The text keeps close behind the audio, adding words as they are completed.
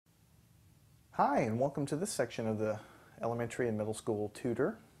Hi, and welcome to this section of the elementary and middle school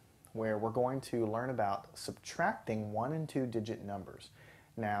tutor, where we're going to learn about subtracting 1 and 2 digit numbers.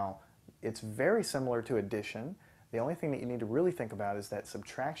 Now, it's very similar to addition. The only thing that you need to really think about is that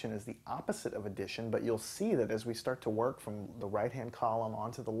subtraction is the opposite of addition, but you'll see that as we start to work from the right-hand column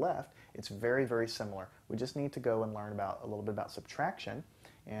onto the left, it's very, very similar. We just need to go and learn about a little bit about subtraction,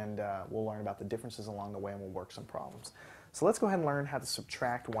 and we'll learn about the differences along the way, and we'll work some problems. So let's go ahead and learn how to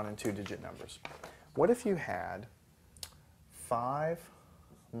subtract 1 and 2 digit numbers. What if you had 5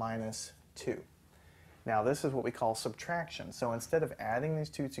 minus 2? Now this is what we call subtraction. So instead of adding these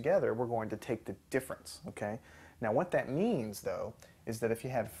two together, we're going to take the difference, okay? Now what that means, though, is that if you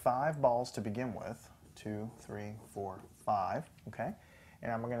had 5 balls to begin with, 2, 3, 4, 5, okay?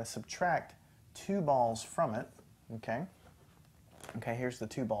 And I'm going to subtract 2 balls from it, okay? Okay, here's the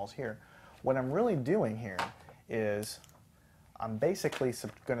 2 balls here. What I'm really doing here is I'm basically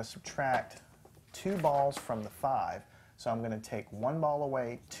going to subtract 2 balls from the 5, so I'm going to take 1 ball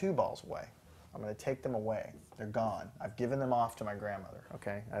away, 2 balls away. I'm going to take them away. They're gone. I've given them off to my grandmother,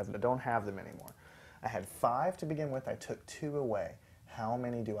 okay? I don't have them anymore. I had 5 to begin with, I took 2 away. How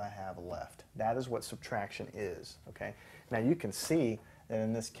many do I have left? That is what subtraction is, okay? Now you can see that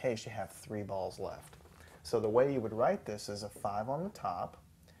in this case you have 3 balls left. So the way you would write this is a 5 on the top,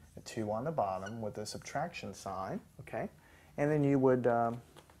 a 2 on the bottom with a subtraction sign, okay? And then you would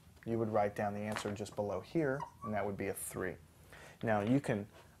write down the answer just below here, and that would be a 3. Now you can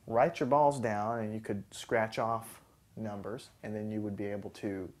write your balls down and you could scratch off numbers, and then you would be able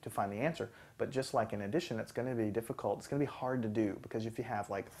to find the answer. But just like in addition, it's going to be difficult. It's going to be hard to do, because if you have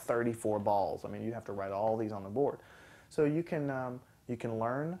like 34 balls, I mean, you have to write all these on the board. So you can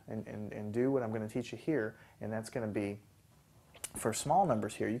learn and do what I'm going to teach you here, and that's going to be, for small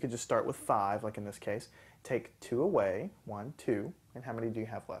numbers here, you could just start with 5, like in this case. Take 2 away, 1, 2, and how many do you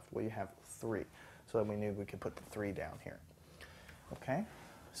have left? Well, you have 3. So then we knew we could put the 3 down here. Okay,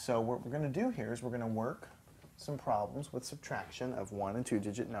 so what we're going to do here is we're going to work some problems with subtraction of 1 and 2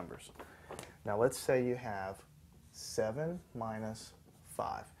 digit numbers. Now let's say you have 7 minus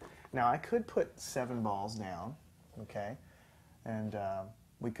 5. Now I could put 7 balls down, okay, and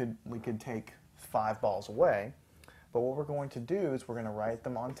we could take 5 balls away, but what we're going to do is we're going to write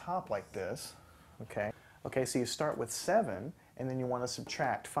them on top like this, okay? Okay, so you start with 7, and then you want to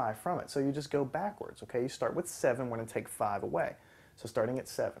subtract 5 from it. So you just go backwards, okay? You start with 7, we're going to take 5 away. So starting at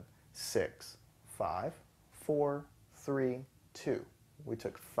 7, 6, 5, 4, 3, 2. We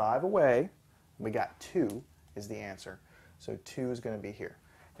took 5 away, we got 2 is the answer. So 2 is going to be here.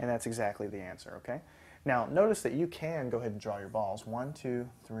 And that's exactly the answer, okay? Now notice that you can go ahead and draw your balls. 1, 2,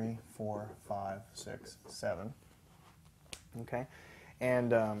 3, 4, 5, 6, 7. Okay?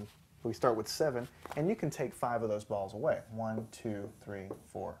 And we start with 7, and you can take 5 of those balls away. 1, 2, 3,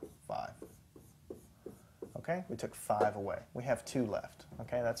 4, 5. Okay, we took 5 away. We have 2 left.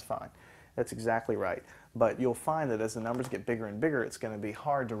 Okay, that's fine. That's exactly right. But you'll find that as the numbers get bigger and bigger, it's going to be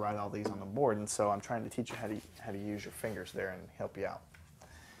hard to write all these on the board, and so I'm trying to teach you how to use your fingers there and help you out.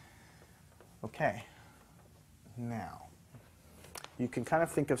 Okay, now you can kind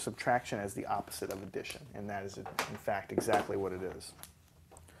of think of subtraction as the opposite of addition, and that is in fact exactly what it is.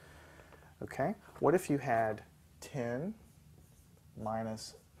 Okay, what if you had 10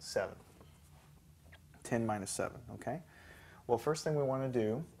 minus 7? 10 minus 7, okay? Well, first thing we want to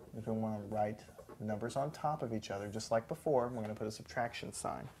do is we want to write the numbers on top of each other, just like before. We're going to put a subtraction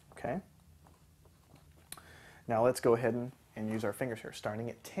sign, okay? Now let's go ahead and use our fingers here. Starting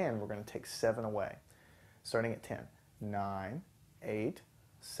at 10, we're going to take 7 away. Starting at 10, 9, 8,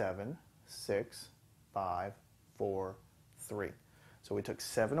 7, 6, 5, 4, 3. So we took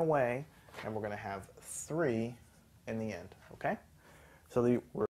 7 away, and we're going to have 3 in the end, okay? So we're